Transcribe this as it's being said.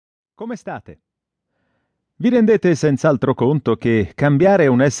Come state? Vi rendete senz'altro conto che cambiare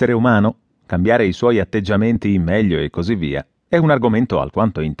un essere umano, cambiare i suoi atteggiamenti in meglio e così via, è un argomento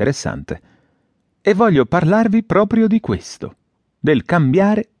alquanto interessante. E voglio parlarvi proprio di questo, del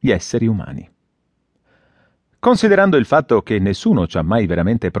cambiare gli esseri umani. Considerando il fatto che nessuno ci ha mai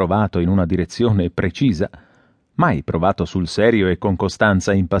veramente provato in una direzione precisa, mai provato sul serio e con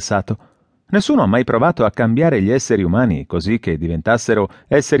costanza in passato, nessuno ha mai provato a cambiare gli esseri umani così che diventassero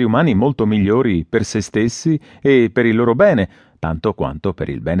esseri umani molto migliori per se stessi e per il loro bene, tanto quanto per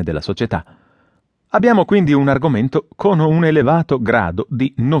il bene della società. Abbiamo quindi un argomento con un elevato grado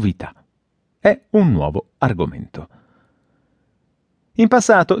di novità. È un nuovo argomento. In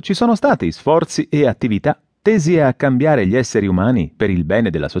passato ci sono stati sforzi e attività tesi a cambiare gli esseri umani per il bene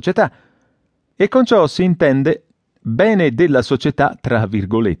della società, e con ciò si intende bene della società tra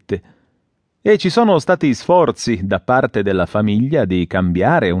virgolette. E ci sono stati sforzi da parte della famiglia di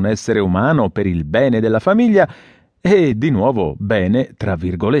cambiare un essere umano per il bene della famiglia e, di nuovo, bene tra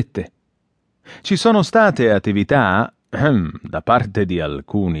virgolette. Ci sono state attività, da parte di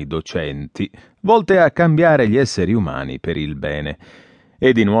alcuni docenti, volte a cambiare gli esseri umani per il bene,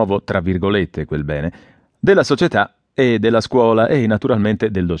 e di nuovo tra virgolette quel bene, della società e della scuola e naturalmente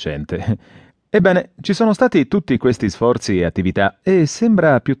del docente. Ebbene, ci sono stati tutti questi sforzi e attività e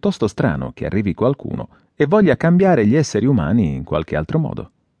sembra piuttosto strano che arrivi qualcuno e voglia cambiare gli esseri umani in qualche altro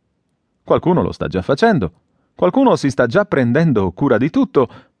modo. Qualcuno lo sta già facendo, qualcuno si sta già prendendo cura di tutto,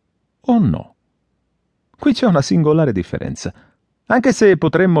 o no? Qui c'è una singolare differenza. Anche se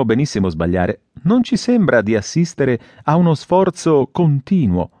potremmo benissimo sbagliare, non ci sembra di assistere a uno sforzo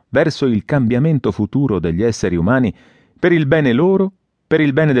continuo verso il cambiamento futuro degli esseri umani per il bene loro, per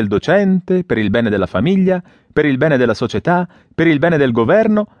il bene del docente, per il bene della famiglia, per il bene della società, per il bene del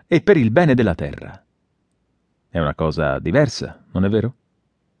governo e per il bene della terra. È una cosa diversa, non è vero?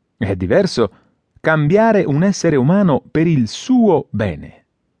 È diverso cambiare un essere umano per il suo bene,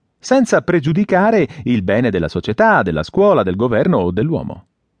 senza pregiudicare il bene della società, della scuola, del governo o dell'uomo.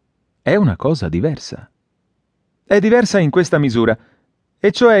 È una cosa diversa. È diversa in questa misura,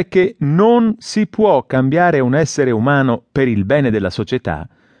 e cioè che non si può cambiare un essere umano per il bene della società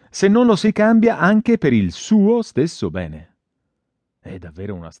se non lo si cambia anche per il suo stesso bene. È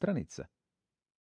davvero una stranezza.